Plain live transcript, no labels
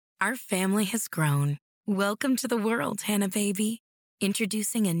Our family has grown. Welcome to the world, Hannah baby.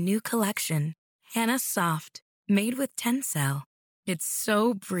 Introducing a new collection, Hannah Soft, made with Tencel. It's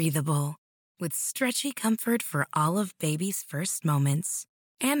so breathable, with stretchy comfort for all of baby's first moments.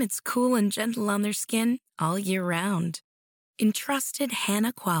 And it's cool and gentle on their skin all year round. Entrusted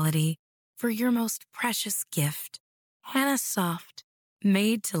Hannah quality for your most precious gift. Hannah Soft,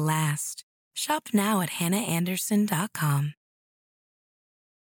 made to last. Shop now at hannahanderson.com.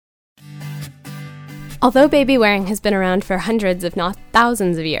 Although baby wearing has been around for hundreds, if not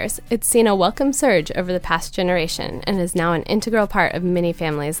thousands of years, it's seen a welcome surge over the past generation and is now an integral part of many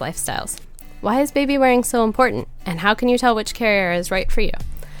families' lifestyles. Why is baby wearing so important, and how can you tell which carrier is right for you?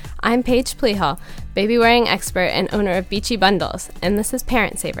 I'm Paige Plehall, baby wearing expert and owner of Beachy Bundles, and this is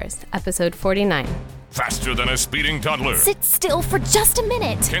Parent Savers, episode 49. Faster than a speeding toddler. Sit still for just a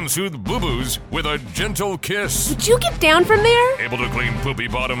minute. Can soothe boo-boos with a gentle kiss. Would you get down from there? Able to clean poopy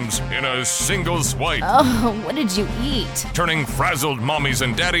bottoms in a single swipe. Oh, what did you eat? Turning frazzled mommies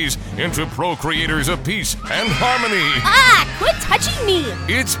and daddies into procreators of peace and harmony. Ah, quit touching me.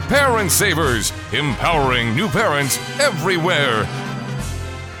 It's Parent Savers, empowering new parents everywhere.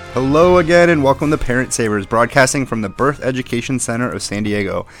 Hello again and welcome to Parent Savers, broadcasting from the Birth Education Center of San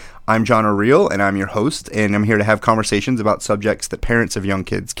Diego. I'm John O'Reilly, and I'm your host, and I'm here to have conversations about subjects that parents of young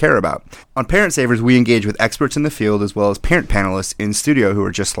kids care about. On Parent Savers, we engage with experts in the field as well as parent panelists in studio who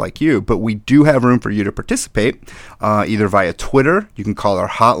are just like you, but we do have room for you to participate, either via Twitter. You can call our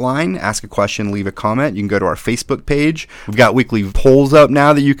hotline, ask a question, leave a comment. You can go to our Facebook page. We've got weekly polls up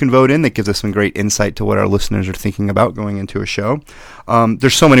now that you can vote in that gives us some great insight to what our listeners are thinking about going into a show.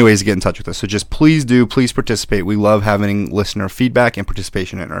 There's so many ways to get in touch with us, so just please participate. We love having listener feedback and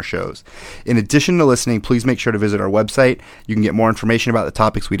participation in our shows. In addition to listening, please make sure to visit our website. You can get more information about the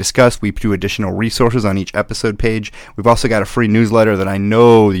topics we discuss. We do additional resources on each episode page. We've also got a free newsletter that I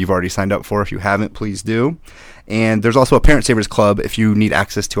know you've already signed up for. If you haven't, please do. And there's also a Parent Savers Club if you need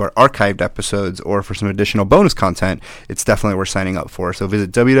access to our archived episodes or for some additional bonus content. It's definitely worth signing up for. So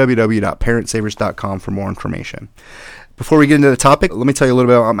visit www.parentsavers.com for more information. Before we get into the topic, let me tell you a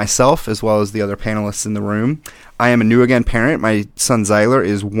little bit about myself as well as the other panelists in the room. I am a new again parent. My son Zyler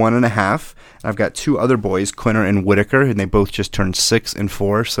is 1.5. I've got two other boys, Quinter and Whitaker, and they both just turned 6 and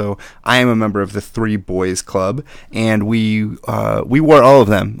 4. So I am a member of the 3 Boys Club, and we wore all of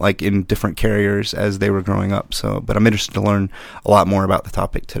them like in different carriers as they were growing up. But I'm interested to learn a lot more about the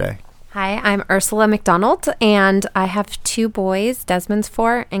topic today. Hi, I'm Ursula McDonald, and I have 2 boys. Desmond's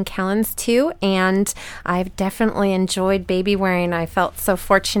 4 and Callan's 2, and I've definitely enjoyed baby wearing. I felt so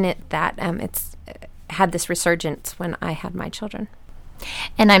fortunate that it's had this resurgence when I had my children.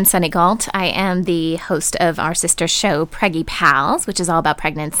 And I'm Sunny Galt. I am the host of our sister show, Preggy Pals, which is all about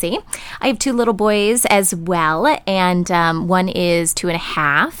pregnancy. I have 2 little boys as well, and one is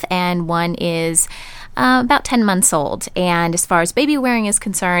 2.5, and one is about 10 months old. And as far as baby wearing is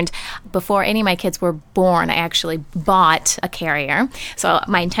concerned, before any of my kids were born, I actually bought a carrier. So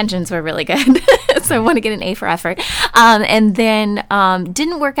my intentions were really good. So I want to get an A for effort. And then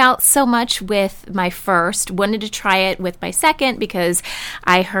didn't work out so much with my first. Wanted to try it with my second because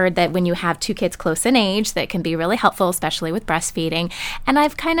I heard that when you have 2 kids close in age, that can be really helpful, especially with breastfeeding. And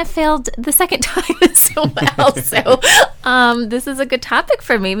I've kind of failed the second time as well. So this is a good topic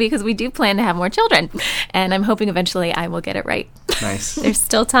for me because we do plan to have more children. And I'm hoping eventually I will get it right. Nice. There's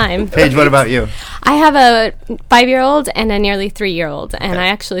still time. Paige, what about you? I have a 5-year-old and a nearly 3-year-old, and I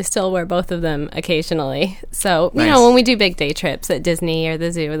actually still wear both of them occasionally. So, you know, when we do big day trips at Disney or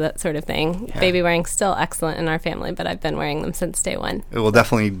the zoo, that sort of thing, baby wearing's still excellent in our family, but I've been wearing them since day one. We'll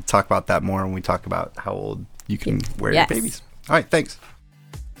definitely talk about that more when we talk about how old you can wear your babies. All right, thanks.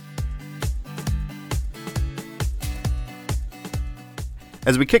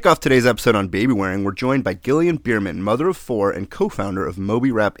 As we kick off today's episode on baby wearing, we're joined by Gillian Bierman, mother of 4 and co-founder of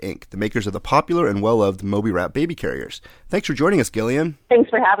Moby Wrap Inc., the makers of the popular and well-loved Moby Wrap baby carriers. Thanks for joining us, Gillian. Thanks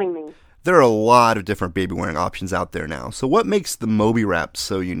for having me. There are a lot of different baby wearing options out there now. So what makes the Moby Wrap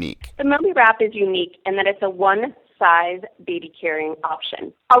so unique? The Moby Wrap is unique in that it's a one-size baby carrying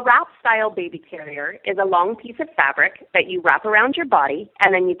option. A wrap-style baby carrier is a long piece of fabric that you wrap around your body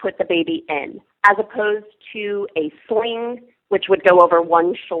and then you put the baby in, as opposed to a sling, which would go over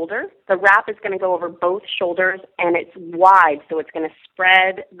one shoulder. The wrap is going to go over both shoulders, and it's wide, so it's going to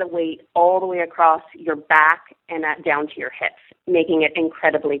spread the weight all the way across your back and down to your hips, making it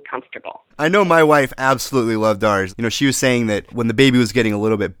incredibly comfortable. I know my wife absolutely loved ours. You know, she was saying that when the baby was getting a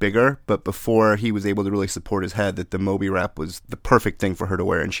little bit bigger, but before he was able to really support his head, that the Moby wrap was the perfect thing for her to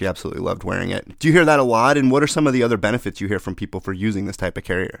wear, and she absolutely loved wearing it. Do you hear that a lot? And what are some of the other benefits you hear from people for using this type of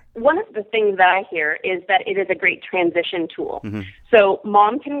carrier? One of the things that I hear is that it is a great transition tool. So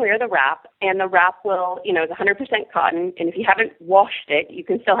mom can wear the wrap, and the wrap will, it's 100% cotton, and if you haven't washed it, you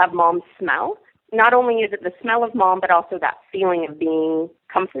can still have mom's smell. Not only is it the smell of mom, but also that feeling of being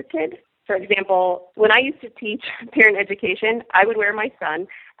comforted. For example, when I used to teach parent education, I would wear my son,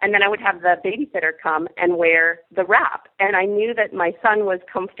 and then I would have the babysitter come and wear the wrap. And I knew that my son was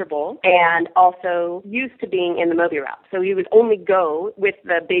comfortable and also used to being in the Moby wrap. So he would only go with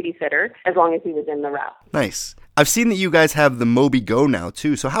the babysitter as long as he was in the wrap. Nice. I've seen that you guys have the Moby Go now,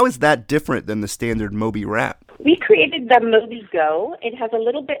 too. So how is that different than the standard Moby wrap? We created the Moby Go. It has a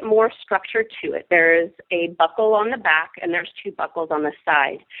little bit more structure to it. There's a buckle on the back, and there's 2 buckles on the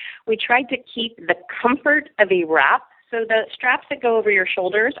side. We tried to keep the comfort of a wrap. So the straps that go over your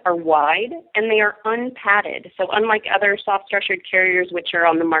shoulders are wide, and they are unpadded. So unlike other soft structured carriers which are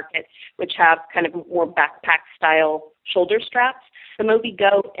on the market, which have kind of more backpack-style shoulder straps, the Moby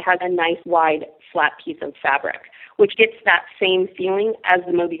Go has a nice, wide, flat piece of fabric, which gets that same feeling as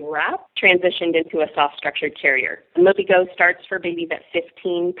the Moby wrap transitioned into a soft structured carrier. The Moby Go starts for babies at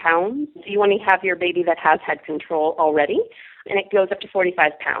 15 pounds. So you want to have your baby that has head control already, and it goes up to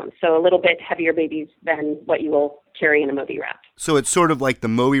 45 pounds. So a little bit heavier babies than what you will carry in a Moby wrap. So it's sort of like the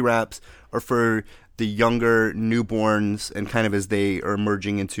Moby wraps are for the younger newborns and kind of as they are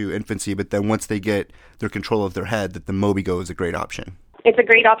emerging into infancy, but then once they get their control of their head, that the Moby Go is a great option. It's a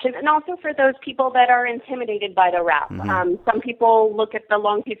great option, and also for those people that are intimidated by the wrap. Some people look at the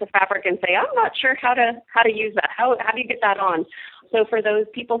long piece of fabric and say, "I'm not sure how to use that. How do you get that on?" So for those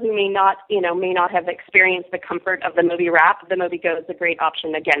people who may not have experienced the comfort of the Moby wrap, the Moby Go is a great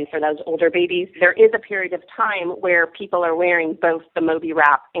option again for those older babies. There is a period of time where people are wearing both the Moby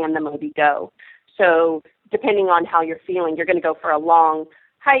wrap and the Moby Go. So depending on how you're feeling, you're going to go for a long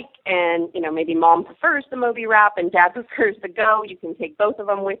hike, and maybe mom prefers the Moby wrap and dad prefers the Go. You can take both of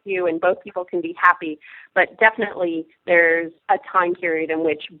them with you, and both people can be happy. But definitely, there's a time period in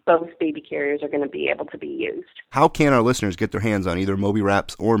which both baby carriers are going to be able to be used. How can our listeners get their hands on either Moby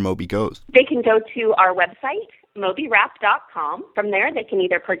wraps or Moby Goes? They can go to our website, mobywrap.com. From there, they can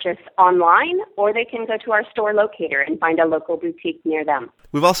either purchase online or they can go to our store locator and find a local boutique near them.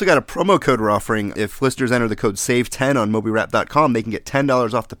 We've also got a promo code we're offering. If listeners enter the code SAVE10 on mobywrap.com, they can get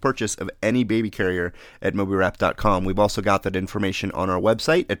 $10 off the purchase of any baby carrier at mobywrap.com. We've also got that information on our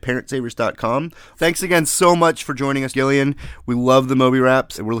website at parentsavers.com. Thanks again so much for joining us, Gillian. We love the Moby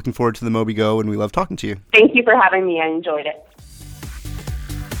wraps, and we're looking forward to the Moby Go, and we love talking to you. Thank you for having me. I enjoyed it.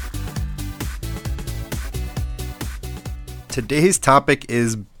 Today's topic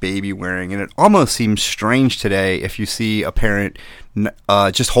is baby wearing, and it almost seems strange today if you see a parent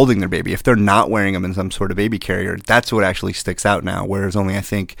just holding their baby. If they're not wearing them in some sort of baby carrier, that's what actually sticks out now, whereas only, I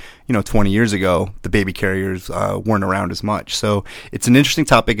think, 20 years ago, the baby carriers weren't around as much. So it's an interesting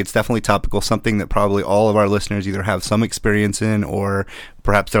topic. It's definitely topical, something that probably all of our listeners either have some experience in, or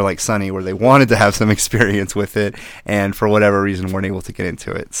perhaps they're like Sunny, where they wanted to have some experience with it, and for whatever reason weren't able to get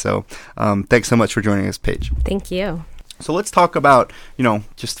into it. So thanks so much for joining us, Paige. Thank you. So let's talk about,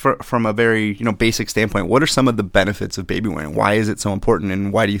 just from a very, basic standpoint, what are some of the benefits of baby wearing? Why is it so important,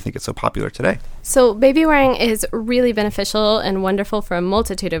 and why do you think it's so popular today? So baby wearing is really beneficial and wonderful for a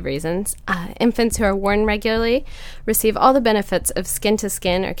multitude of reasons. Infants who are worn regularly receive all the benefits of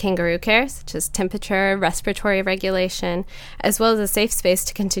skin-to-skin or kangaroo care, such as temperature, respiratory regulation, as well as a safe space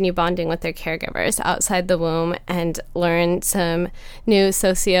to continue bonding with their caregivers outside the womb and learn some new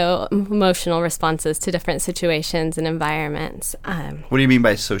socio-emotional responses to different situations and environments. What do you mean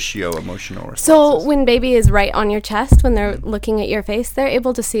by socio-emotional responses? So when baby is right on your chest, when they're looking at your face, they're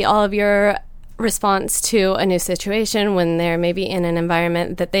able to see all of your response to a new situation. When they're maybe in an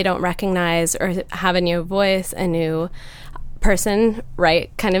environment that they don't recognize or have a new voice, a new person,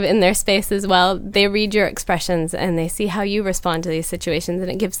 right, kind of in their space as well, they read your expressions and they see how you respond to these situations,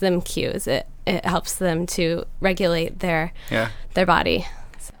 and it gives them cues. It helps them to regulate their body.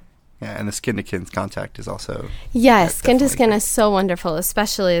 Yeah, and the skin-to-skin contact is also... Yes, skin-to-skin is so wonderful,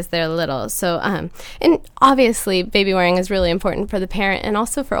 especially as they're little. So, and obviously, baby wearing is really important for the parent and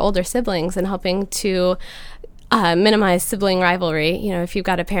also for older siblings, and helping to minimize sibling rivalry. If you've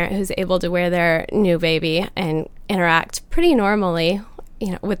got a parent who's able to wear their new baby and interact pretty normally,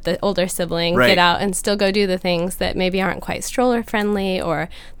 with the older sibling, right, get out and still go do the things that maybe aren't quite stroller friendly, or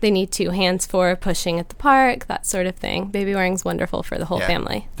they need 2 hands for pushing at the park, that sort of thing. Baby wearing's wonderful for the whole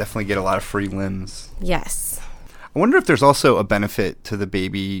family. Definitely get a lot of free limbs. Yes. I wonder if there's also a benefit to the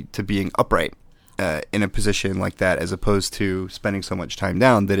baby to being upright in a position like that, as opposed to spending so much time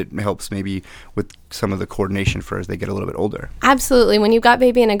down, that it helps maybe with some of the coordination for as they get a little bit older. Absolutely. When you've got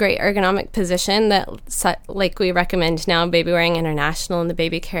baby in a great ergonomic position, that like we recommend now, Baby Wearing International and the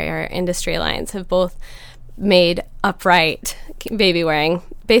Baby Carrier Industry Alliance have both made upright baby wearing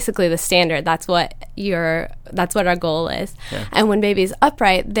basically the standard. That's what our goal is. Yeah. And when baby's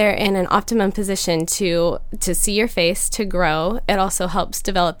upright, they're in an optimum position to see your face, to grow. It also helps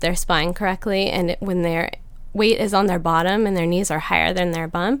develop their spine correctly, and when their weight is on their bottom and their knees are higher than their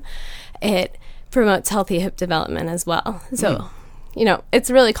bum, it promotes healthy hip development as well. So it's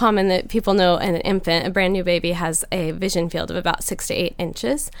really common that people know an infant, a brand new baby, has a vision field of about 6 to 8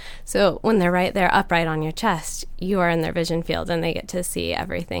 inches. So when they're right there upright on your chest, you are in their vision field, and they get to see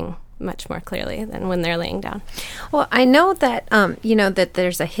everything much more clearly than when they're laying down. Well, I know that, that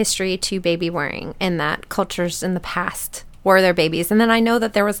there's a history to baby wearing, and that cultures in the past wore their babies. And then I know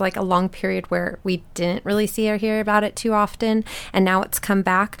that there was like a long period where we didn't really see or hear about it too often, and now it's come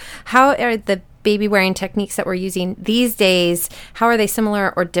back. How are the baby wearing techniques that we're using these days, how are they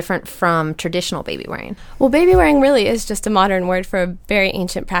similar or different from traditional baby wearing? Well, baby wearing really is just a modern word for a very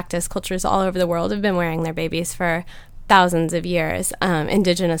ancient practice. Cultures all over the world have been wearing their babies for thousands of years.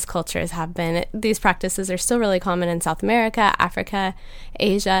 Indigenous cultures have been. These practices are still really common in South America, Africa,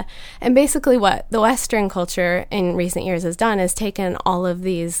 Asia. And basically what the Western culture in recent years has done is taken all of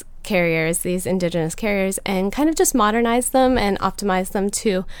these carriers, these indigenous carriers, and kind of just modernized them and optimized them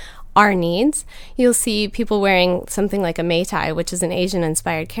to our needs. You'll see people wearing something like a Meitei, which is an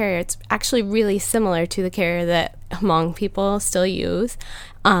Asian-inspired carrier. It's actually really similar to the carrier that Hmong people still use.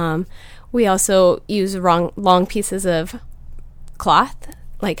 We also use long pieces of cloth,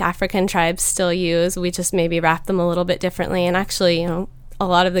 like African tribes still use. We just maybe wrap them a little bit differently. And actually, a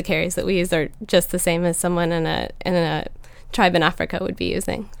lot of the carriers that we use are just the same as someone in a tribe in Africa would be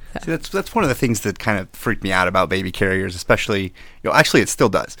using. See, that's one of the things that kind of freaked me out about baby carriers, especially, actually it still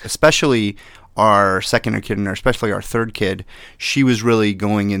does, especially our second kid and especially our third kid. She was really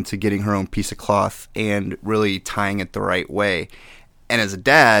going into getting her own piece of cloth and really tying it the right way. And as a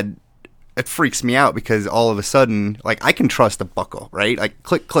dad, it freaks me out because all of a sudden, like, I can trust a buckle, right? Like,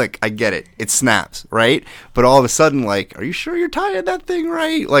 click, click, I get it. It snaps, right? But all of a sudden, like, are you sure you're tying that thing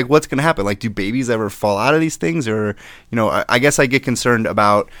right? Like, what's going to happen? Like, do babies ever fall out of these things? Or, I guess I get concerned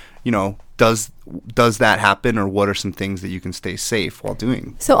about, does that happen, or what are some things that you can stay safe while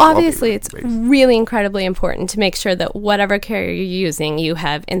doing? So obviously it's really incredibly important to make sure that whatever carrier you're using, you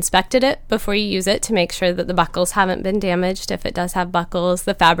have inspected it before you use it to make sure that the buckles haven't been damaged. If it does have buckles,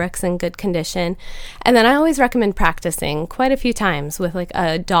 the fabric's in good condition. And then I always recommend practicing quite a few times with like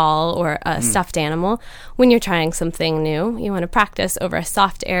a doll or a stuffed animal. When you're trying something new, you want to practice over a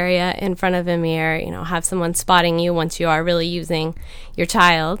soft area in front of a mirror, have someone spotting you once you are really using your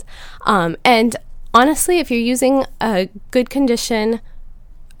child. And honestly, if you're using a good condition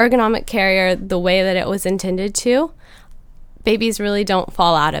ergonomic carrier the way that it was intended to, babies really don't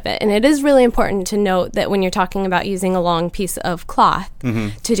fall out of it. And it is really important to note that when you're talking about using a long piece of cloth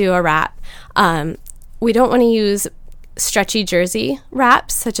to do a wrap, we don't want to use stretchy jersey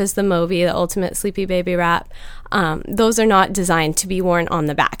wraps such as the Mobi, the Ultimate Sleepy Baby Wrap. Those are not designed to be worn on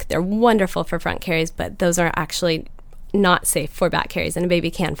the back. They're wonderful for front carries, but those are actually not safe for back carries, and a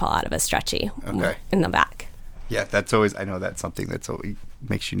baby can fall out of a stretchy in the back. Yeah, I know that's something that's always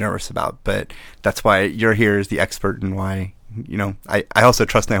makes you nervous about, but that's why you're here as the expert, and why, I also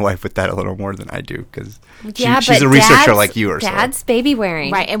trust my wife with that a little more than I do, because she's a researcher like you are. Dad's baby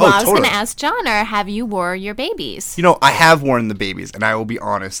wearing. Right, and I was going to ask John, have you wore your babies? I have worn the babies, and I will be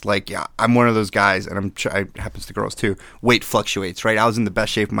honest, I'm one of those guys, and it happens to girls too, weight fluctuates, right? I was in the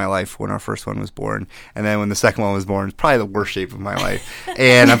best shape of my life when our first one was born, and then when the second one was born, it's probably the worst shape of my life.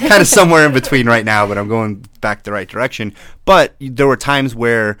 And I'm kind of somewhere in between right now, but I'm going back the right direction. But there were times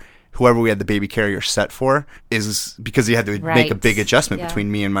where whoever we had the baby carrier set for is because he had to make a big adjustment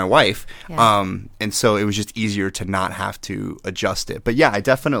between me and my wife. Yeah. And so it was just easier to not have to adjust it. But yeah, I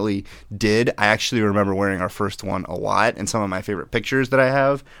definitely did. I actually remember wearing our first one a lot, and some of my favorite pictures that I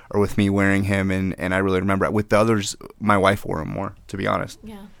have are with me wearing him, and I really remember with the others, my wife wore him more, to be honest.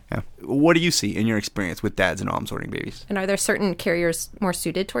 Yeah. Yeah. What do you see in your experience with dads and moms wearing babies? And are there certain carriers more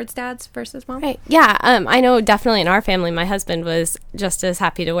suited towards dads versus moms? Right. Yeah. I know definitely in our family, my husband was just as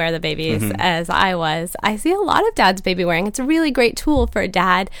happy to wear the babies as I was. I see a lot of dads baby wearing. It's a really great tool for a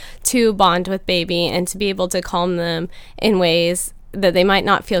dad to bond with baby and to be able to calm them in ways that they might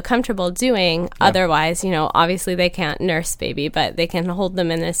not feel comfortable doing otherwise. Obviously they can't nurse baby, but they can hold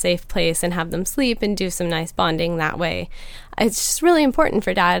them in a safe place and have them sleep and do some nice bonding that way. It's just really important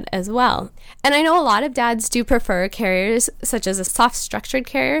for dad as well. And I know a lot of dads do prefer carriers such as a soft structured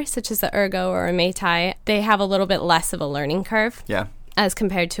carrier, such as the Ergo or a Maytai. They have a little bit less of a learning curve. Yeah. As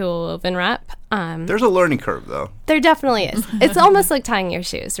compared to a woven wrap. There's a learning curve, though. There definitely is. It's almost like tying your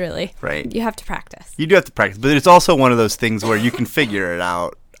shoes, really. Right. You have to practice. You do have to practice, but it's also one of those things where you can figure it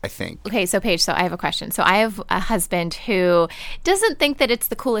out, I think. Okay, so Paige, I have a question. So I have a husband who doesn't think that it's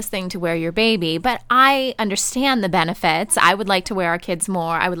the coolest thing to wear your baby, but I understand the benefits. I would like to wear our kids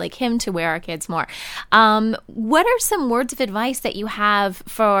more. I would like him to wear our kids more. What are some words of advice that you have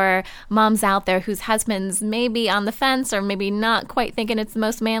for moms out there whose husbands may be on the fence or maybe not quite thinking it's the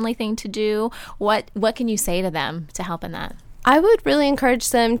most manly thing to do? What can you say to them to help in that? I would really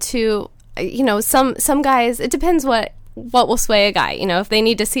encourage them to, some guys, it depends what will sway a guy. If they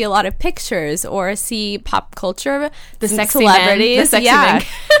need to see a lot of pictures or see pop culture, the sexy celebrities, men,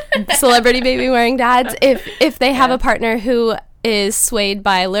 celebrity baby wearing dads. If they have a partner who is swayed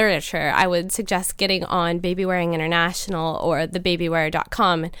by literature, I would suggest getting on Baby Wearing International or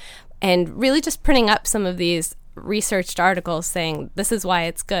thebabywear.com and really just printing up some of these researched articles saying this is why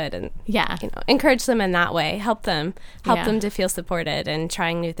it's good, and encourage them in that way. Help them to feel supported and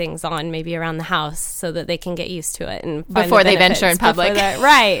trying new things on maybe around the house so that they can get used to it and before they venture in public.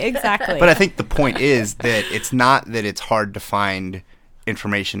 Right, exactly. But I think the point is that it's not that it's hard to find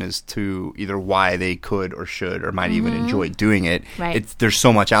information as to either why they could or should or might even enjoy doing it. Right. There's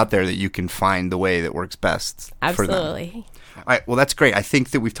so much out there that you can find the way that works best for them. Absolutely. All right, well, that's great. I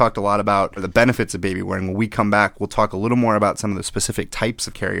think that we've talked a lot about the benefits of baby wearing. When we come back, we'll talk a little more about some of the specific types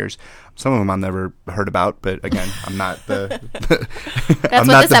of carriers. Some of them I've never heard about, but again, I'm not the I'm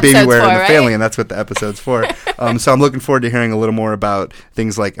not the baby wearer in the family, and that's what the episode's for. So I'm looking forward to hearing a little more about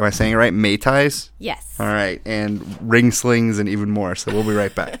things like, am I saying it right, Maytais? Yes. All right, and ring slings and even more. So we'll be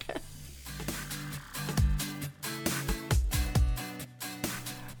right back.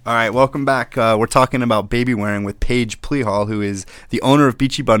 All right, welcome back. We're talking about baby wearing with Paige Plehall, who is the owner of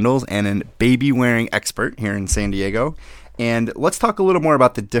Beachy Bundles and a baby wearing expert here in San Diego. And let's talk a little more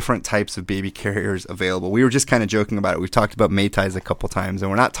about the different types of baby carriers available. We were just kind of joking about it. We've talked about Maytais a couple times,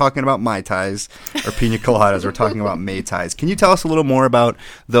 and we're not talking about Mai Tais or Pina Coladas. We're talking about Maytais. Can you tell us a little more about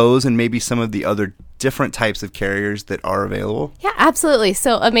those and maybe some of the other different types of carriers that are available? Yeah, absolutely.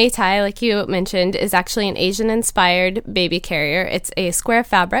 So a Maytai, like you mentioned, is actually an Asian-inspired baby carrier. It's a square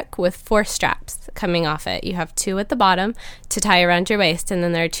fabric with 4 straps coming off it. You have 2 at the bottom to tie around your waist, and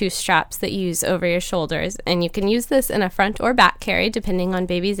then there are 2 straps that you use over your shoulders. And you can use this in a front or back carry, depending on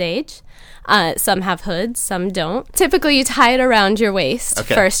baby's age. Some have hoods, some don't. Typically, you tie it around your waist.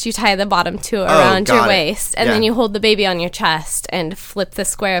 Okay. First, you tie the bottom 2 around your waist, and Yeah. then you hold the baby on your chest and flip the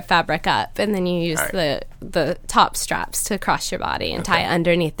square of fabric up, and then you use the top straps to cross your body and tie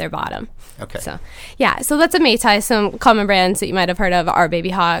underneath their bottom. Okay. So that's a Maytai. Some common brands that you might have heard of are Baby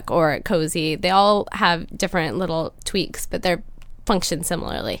Hawk or Cozy. They all have different little tweaks, but they're function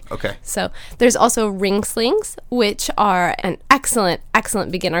similarly. Okay. So there's also ring slings, which are an excellent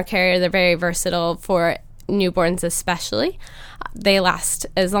beginner carrier. They're very versatile for newborns especially. They last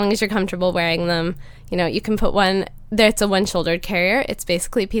as long as you're comfortable wearing them. You can put one there. It's a one-shouldered carrier. It's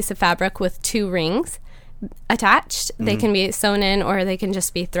basically a piece of fabric with 2 rings attached. They can be sewn in or they can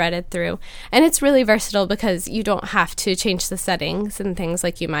just be threaded through. And it's really versatile because you don't have to change the settings and things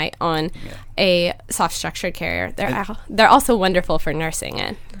like you might on a soft structured carrier. They're also wonderful for nursing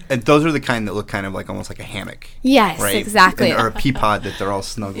in. And those are the kind that look kind of like almost like a hammock. Yes, right? exactly. Or a pea pod that they're all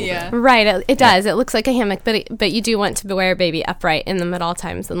snuggled in. Right, it does. It looks like a hammock, but you do want to wear a baby upright in them at all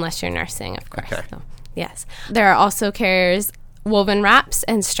times unless you're nursing, of course. Okay. So, yes. There are also carriers, woven wraps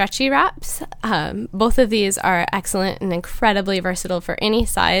and stretchy wraps. Both of these are excellent and incredibly versatile for any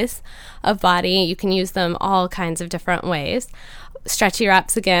size of body. You can use them all kinds of different ways. Stretchy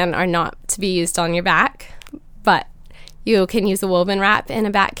wraps, again, are not to be used on your back, but you can use a woven wrap in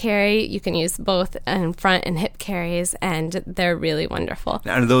a back carry. You can use both in front and hip carries, and they're really wonderful.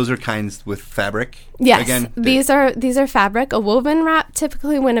 And those are kinds with fabric? Yes, Again, these are fabric. A woven wrap,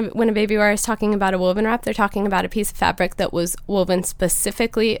 typically when a baby wearer is talking about a woven wrap, they're talking about a piece of fabric that was woven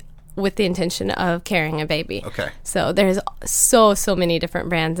specifically with the intention of carrying a baby. Okay. So there's so many different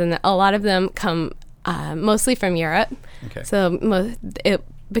brands, and a lot of them come mostly from Europe. Okay. So it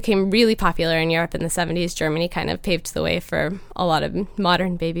became really popular in Europe in the 70s. Germany kind of paved the way for a lot of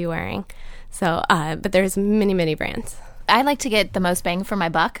modern baby wearing. So, but there's many brands. I like to get the most bang for my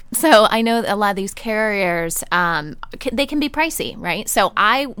buck. So I know that a lot of these carriers, they can be pricey, right? So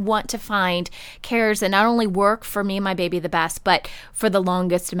I want to find carriers that not only work for me and my baby the best, but for the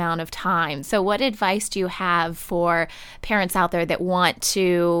longest amount of time. So what advice do you have for parents out there that want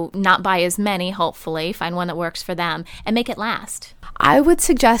to not buy as many, hopefully, find one that works for them, and make it last? I would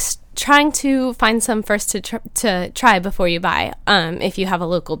suggest trying to find some first to try before you buy. If you have a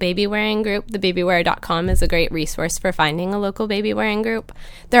local baby wearing group, thebabywear.com is a great resource for finding a local baby wearing group.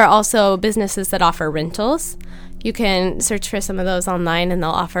 There are also businesses that offer rentals. You can search for some of those online, and they'll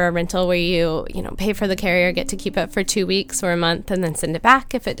offer a rental where you pay for the carrier, get to keep it for 2 weeks or a month, and then send it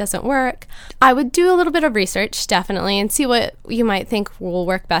back if it doesn't work. I would do a little bit of research, definitely, and see what you might think will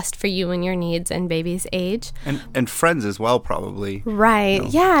work best for you and your needs and baby's age. And friends as well, probably. Right.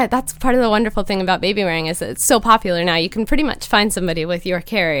 Yeah, that's part of the wonderful thing about baby wearing is that it's so popular now. You can pretty much find somebody with your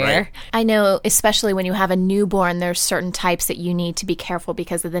carrier. Right. I know, especially when you have a newborn, there's certain types that you need to be careful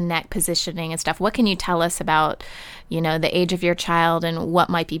because of the neck positioning and stuff. What can you tell us about the age of your child and what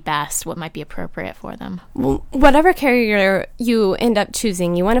might be best, what might be appropriate for them? Well, whatever carrier you end up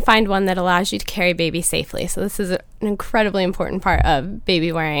choosing, you want to find one that allows you to carry baby safely. So this is an incredibly important part of baby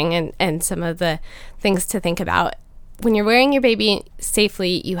wearing and some of the things to think about. When you're wearing your baby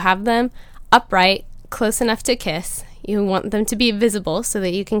safely, you have them upright, close enough to kiss. You want them to be visible so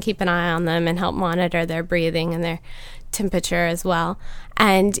that you can keep an eye on them and help monitor their breathing and their temperature as well.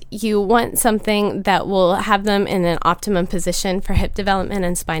 And you want something that will have them in an optimum position for hip development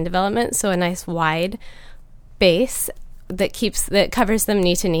and spine development. So a nice wide base that covers them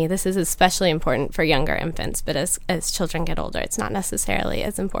knee to knee. This is especially important for younger infants, but as children get older, it's not necessarily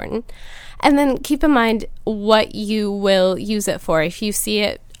as important. And then keep in mind what you will use it for. If you see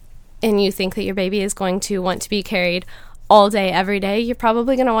it and you think that your baby is going to want to be carried all day, every day, you're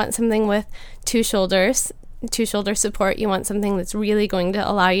probably going to want something with two shoulder support. You want something that's really going to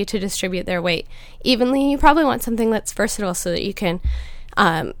allow you to distribute their weight evenly. You probably want something that's versatile so that you can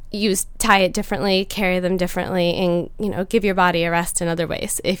tie it differently, carry them differently, and give your body a rest in other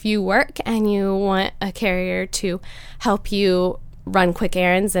ways. If you work and you want a carrier to help you run quick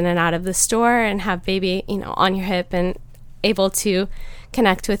errands in and out of the store and have baby on your hip and able to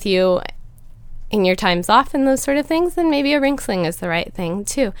connect with you in your times off and those sort of things, then maybe a ring sling is the right thing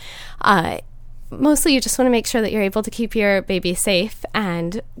too. Mostly you just want to make sure that you're able to keep your baby safe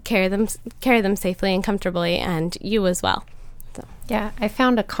and carry them safely and comfortably, and you as well. So. Yeah, I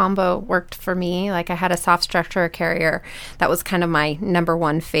found a combo worked for me. Like I had a soft structure carrier that was kind of my number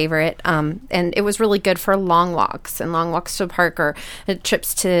one favorite. And it was really good for long walks to the park or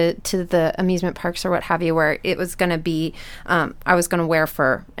trips to the amusement parks or what have you, where it was going to be, I was going to wear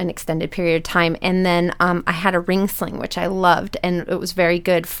for an extended period of time. And then I had a ring sling, which I loved, and it was very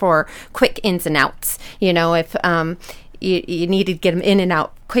good for quick ins and outs. If you needed to get them in and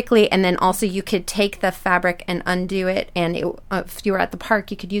out quickly, and then also you could take the fabric and undo it, and if you were at the park,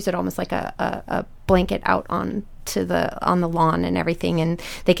 you could use it almost like a blanket out on the lawn and everything, and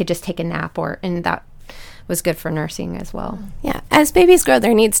they could just take a nap, and that was good for nursing as well. Yeah, as babies grow,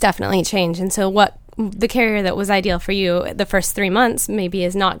 their needs definitely change, and so what the carrier that was ideal for you the first 3 months maybe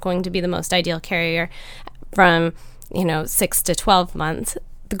is not going to be the most ideal carrier from 6 to 12 months.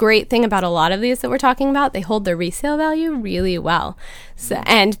 The great thing about a lot of these that we're talking about, they hold their resale value really well.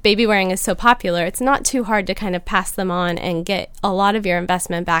 And baby wearing is so popular, it's not too hard to kind of pass them on and get a lot of your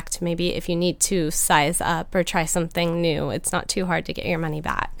investment back to maybe if you need to size up or try something new. It's not too hard to get your money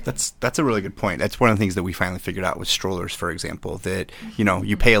back. That's a really good point. That's one of the things that we finally figured out with strollers, for example, that,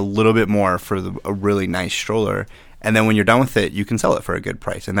 you pay a little bit more for a really nice stroller. And then when you're done with it, you can sell it for a good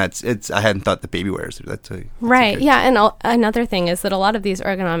price. And I hadn't thought that baby wears. Right. Yeah. And another thing is that a lot of these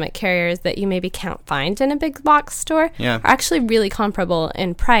ergonomic carriers that you maybe can't find in a big box store are actually really comparable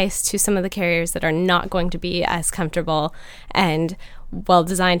in price to some of the carriers that are not going to be as comfortable and well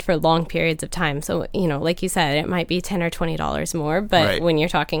designed for long periods of time. So, like you said, it might be $10 or $20 more, but when you're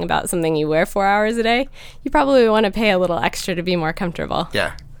talking about something you wear 4 hours a day, you probably want to pay a little extra to be more comfortable.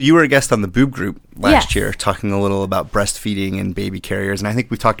 Yeah. You were a guest on the Boob Group last year, talking a little about breastfeeding and baby carriers, and I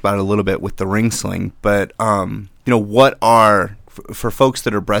think we talked about it a little bit with the ring sling. But what are for folks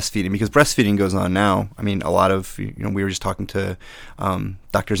that are breastfeeding, because breastfeeding goes on now. I mean, a lot of we were just talking to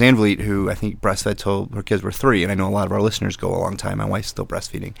Dr. Zanvliet, who I think breastfed till her kids were 3, and I know a lot of our listeners go a long time. My wife's still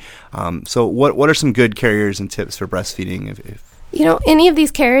breastfeeding. So what are some good carriers and tips for breastfeeding? If any of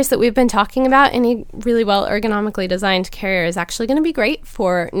these carriers that we've been talking about, any really well ergonomically designed carrier is actually going to be great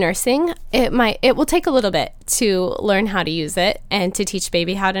for nursing. It will take a little bit to learn how to use it and to teach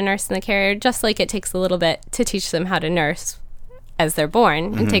baby how to nurse in the carrier, just like it takes a little bit to teach them how to nurse as they're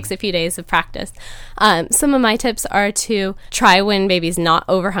born. It takes a few days of practice. Some of my tips are to try when baby's not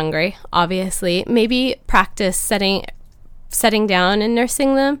over hungry, obviously. Maybe practice setting down and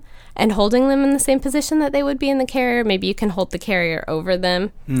nursing them and holding them in the same position that they would be in the carrier. Maybe you can hold the carrier over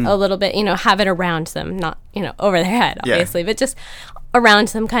them a little bit, have it around them, not, over their head, obviously, but just around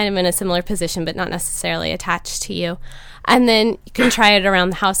them, kind of in a similar position, but not necessarily attached to you. And then you can try it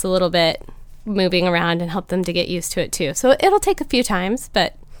around the house a little bit, moving around, and help them to get used to it too. So it'll take a few times,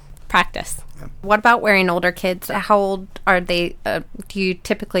 but practice. What about wearing older kids? How old are they? Do you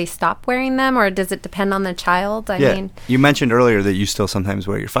typically stop wearing them, or does it depend on the child? I mean, you mentioned earlier that you still sometimes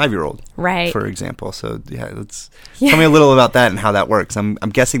wear your 5-year-old, right? For example. So tell me a little about that and how that works. I'm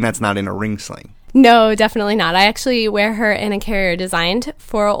guessing that's not in a ring sling. No, definitely not. I actually wear her in a carrier designed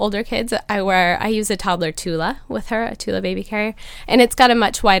for older kids. I use a toddler Tula with her, a Tula baby carrier, and it's got a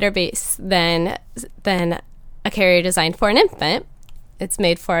much wider base than a carrier designed for an infant. It's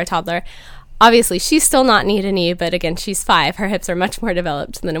made for a toddler. Obviously, she's still not knee to knee, but again, she's 5. Her hips are much more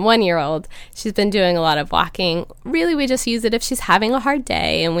developed than a 1-year-old. She's been doing a lot of walking. Really, we just use it if she's having a hard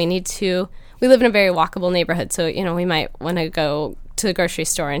day and we live in a very walkable neighborhood, so, we might want to go to the grocery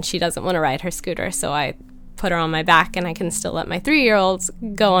store and she doesn't want to ride her scooter, so I put her on my back and I can still let my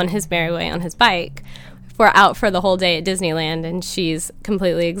 3-year-old go on his merry way on his bike. If we're out for the whole day at Disneyland and she's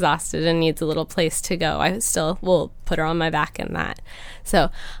completely exhausted and needs a little place to go, I still will put her on my back in that.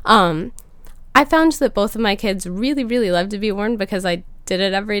 So, I found that both of my kids really, really loved to be worn because I did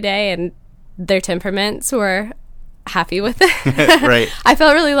it every day and their temperaments were happy with it. Right. I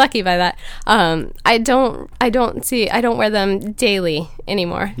felt really lucky by that. I don't wear them daily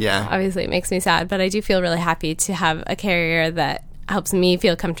anymore. Yeah. Obviously it makes me sad, but I do feel really happy to have a carrier that helps me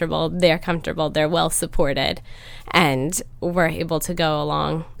feel comfortable. They're comfortable, they're well supported, and we're able to go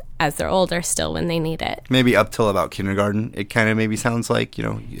along as they're older still when they need it. Maybe up till about kindergarten, it kind of maybe sounds like,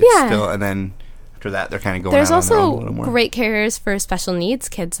 it's still, and then after that, they're kind of going There's out on their own a also little more. great carriers for special needs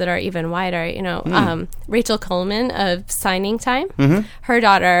kids that are even wider. Rachel Coleman of Signing Time, her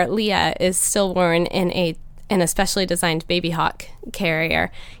daughter Leah is still worn in a specially designed Baby Hawk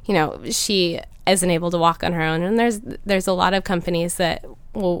carrier. She isn't able to walk on her own, and there's a lot of companies that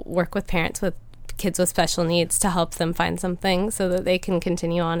will work with parents with kids with special needs to help them find something so that they can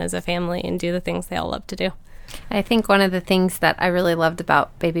continue on as a family and do the things they all love to do. I think one of the things that I really loved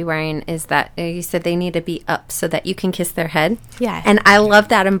about baby wearing is that you said they need to be up so that you can kiss their head. Yeah. And I love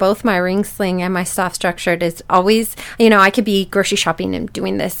that in both my ring sling and my soft structured. Is always, I could be grocery shopping and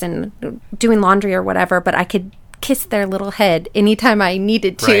doing this and doing laundry or whatever, but I could kiss their little head anytime I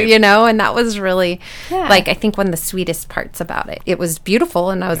needed to, right. And that was really, I think one of the sweetest parts about it. It was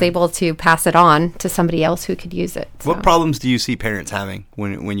beautiful, and I was able to pass it on to somebody else who could use it. So. What problems do you see parents having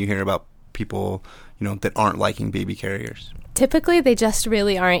when you hear about people, that aren't liking baby carriers? Typically, they just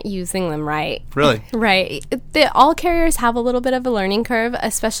really aren't using them right. Really? Right. All carriers have a little bit of a learning curve,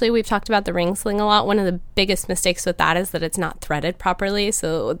 especially we've talked about the ring sling a lot. One of the biggest mistakes with that is that it's not threaded properly.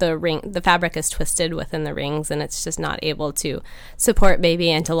 So the fabric is twisted within the rings and it's just not able to support baby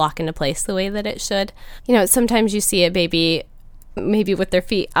and to lock into place the way that it should. Sometimes you see a baby maybe with their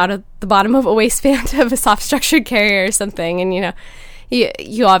feet out of the bottom of a waistband of a soft structured carrier or something, and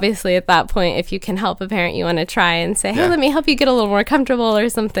you obviously at that point, if you can help a parent, you want to try and say, hey, let me help you get a little more comfortable or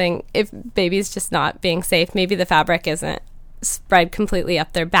something. If baby's just not being safe, maybe the fabric isn't spread completely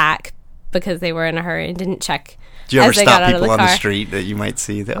up their back because they were in a hurry and didn't check. Do you ever stop people on the car. street that you might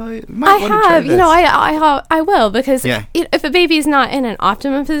see? That, I have, I will, because yeah. If a baby's not in an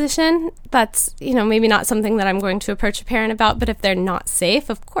optimum position, that's, maybe not something that I'm going to approach a parent about. But if they're not safe,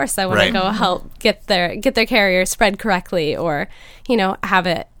 of course I want to go help get their carrier spread correctly, or, have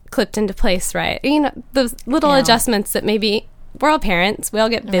it clipped into place right. Those little adjustments that maybe. We're all parents. We all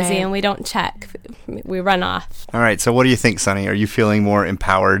get busy and we don't check. We run off. All right. So what do you think, Sunny? Are you feeling more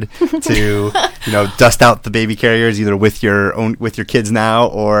empowered to, dust out the baby carriers either with your kids now,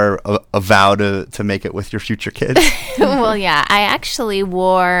 or a vow to make it with your future kids? Well, yeah. I actually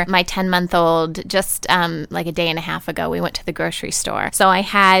wore my 10-month-old just like a day and a half ago. We went to the grocery store. So I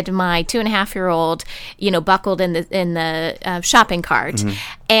had my 2.5-year-old, buckled in the shopping cart. Mm-hmm.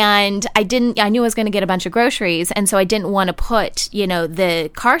 And I knew I was going to get a bunch of groceries. And so I didn't want to put,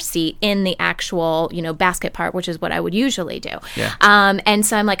 the car seat in the actual, basket part, which is what I would usually do. Yeah. And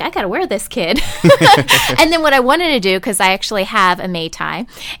so I'm like, I got to wear this kid. And then what I wanted to do, because I actually have a Maytai,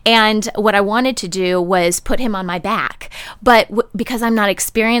 and what I wanted to do was put him on my back. But because I'm not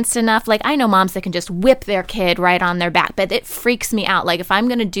experienced enough, like I know moms that can just whip their kid right on their back, but it freaks me out. Like if I'm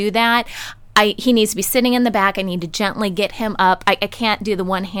going to do that, he needs to be sitting in the back. I need to gently get him up. I can't do the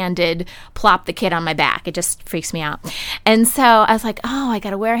one-handed plop the kid on my back. It just freaks me out. And so I was like, oh, I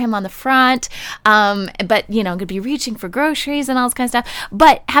got to wear him on the front. But, I'm going to be reaching for groceries and all this kind of stuff.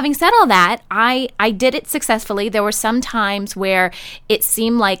 But having said all that, I did it successfully. There were some times where it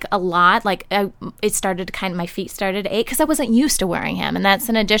seemed like a lot, like it started to my feet started to ache because I wasn't used to wearing him. And that's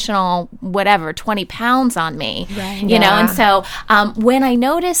an additional, 20 pounds on me, right. And so when I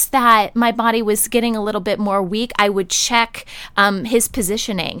noticed that my body was getting a little bit more weak, I would check his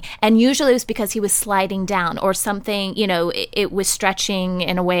positioning. And usually it was because he was sliding down or something, it was stretching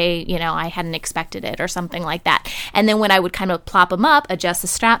in a way, I hadn't expected it or something like that. And then when I would kind of plop him up, adjust the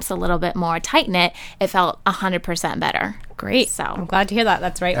straps a little bit more, tighten it, it felt 100% better. Great. So I'm glad to hear that.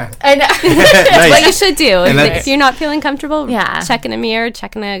 That's right. I know. That's what you should do. Nice. If you're not feeling comfortable, Yeah. check in a mirror,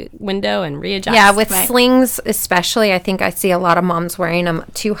 check in a window, and readjust. Yeah, with slings especially, I think I see a lot of moms wearing them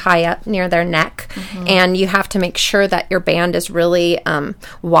too high up near their neck. And you have to make sure that your band is really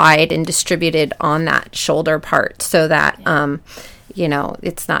wide and distributed on that shoulder part so that,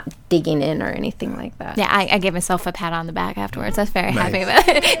 it's not digging in or anything like that. Yeah, I gave myself a pat on the back afterwards. I was very happy about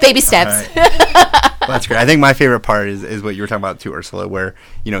it. Baby steps. Well, that's great. I think my favorite part is what you were talking about too, Ursula, where,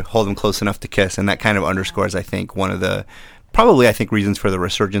 hold them close enough to kiss. And that kind of underscores, I think, one of the reasons for the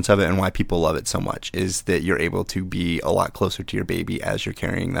resurgence of it and why people love it so much is that you're able to be a lot closer to your baby as you're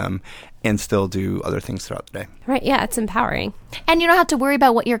carrying them and still do other things throughout the day. Right. Yeah, it's empowering. And you don't have to worry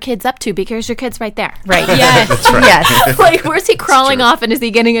about what your kid's up to because your kid's right there. Right. Yes. That's right. Yes. Like, where's he crawling off and is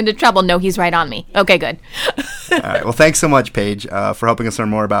he getting into trouble? No, he's right on me. Okay, good. All right. Well, thanks so much, Paige, for helping us learn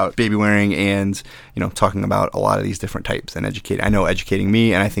more about baby wearing and, talking about a lot of these different types and educating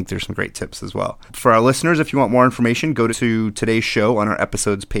me, and I think there's some great tips as well. For our listeners, if you want more information, go to today's show on our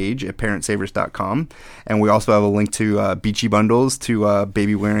episodes page at parentsavers.com. And we also have a link to Beachy Bundles, to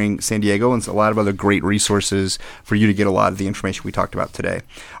Baby Wearing San Diego, and a lot of other great resources for you to get a lot of the information we talked about today.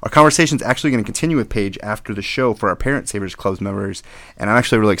 Our conversation is actually going to continue with Paige after the show for our Parent Savers Club members, and I'm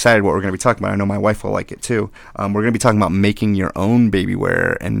actually really excited what we're going to be talking about. I know my wife will like it too. We're going to be talking about making your own baby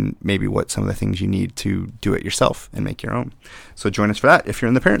wear and maybe what some of the things you need to do it yourself and make your own. So join us for that if you're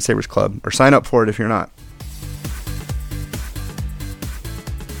in the Parent Savers Club, or sign up for it if you're not.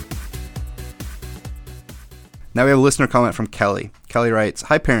 Now we have a listener comment from Kelly. Kelly writes,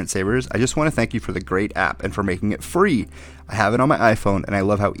 "Hi Parent Savers, I just want to thank you for the great app and for making it free. I have it on my iPhone and I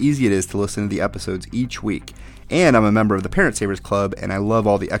love how easy it is to listen to the episodes each week. And I'm a member of the Parent Savers Club and I love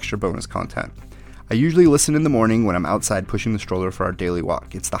all the extra bonus content. I usually listen in the morning when I'm outside pushing the stroller for our daily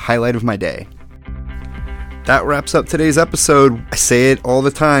walk. It's the highlight of my day." That wraps up today's episode. I say it all the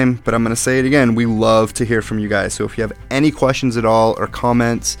time, but I'm going to say it again. We love to hear from you guys. So if you have any questions at all or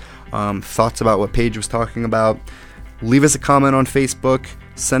comments, thoughts about what Paige was talking about, leave us a comment on Facebook,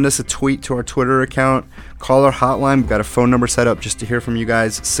 send us a tweet to our Twitter account, call our hotline. We've got a phone number set up just to hear from you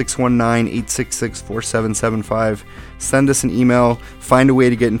guys, 619-866-4775. Send us an email. Find a way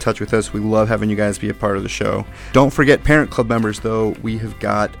to get in touch with us. We love having you guys be a part of the show. Don't forget, Parent Club members, though, we have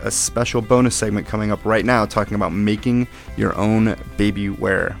got a special bonus segment coming up right now talking about making your own baby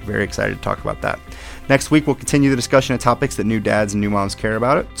wear. Very excited to talk about that. Next week, we'll continue the discussion of topics that new dads and new moms care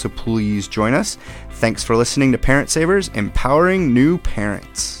about it, so please join us. Thanks for listening to Parent Savers, empowering new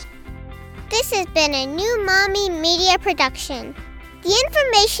parents. This has been a New Mommy Media production. The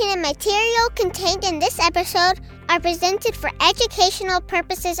information and material contained in this episode are presented for educational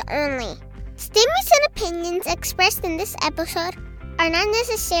purposes only. Statements and opinions expressed in this episode are not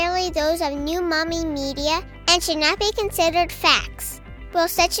necessarily those of New Mommy Media and should not be considered facts. While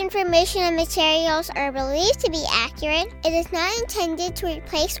such information and materials are believed to be accurate, it is not intended to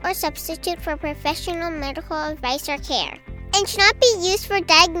replace or substitute for professional medical advice or care, and should not be used for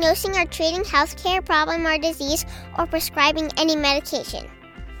diagnosing or treating healthcare problem or disease or prescribing any medication.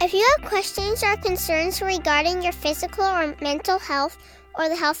 If you have questions or concerns regarding your physical or mental health or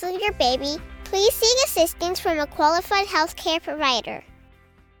the health of your baby, please seek assistance from a qualified healthcare provider.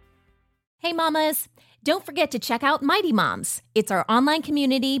 Hey mamas, don't forget to check out Mighty Moms. It's our online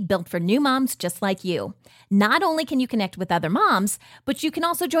community built for new moms just like you. Not only can you connect with other moms, but you can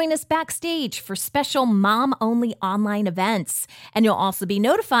also join us backstage for special mom-only online events. And you'll also be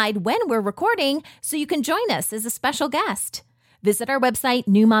notified when we're recording so you can join us as a special guest. Visit our website,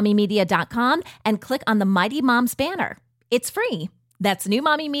 newmommymedia.com, and click on the Mighty Moms banner. It's free. That's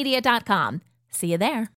newmommymedia.com. See you there.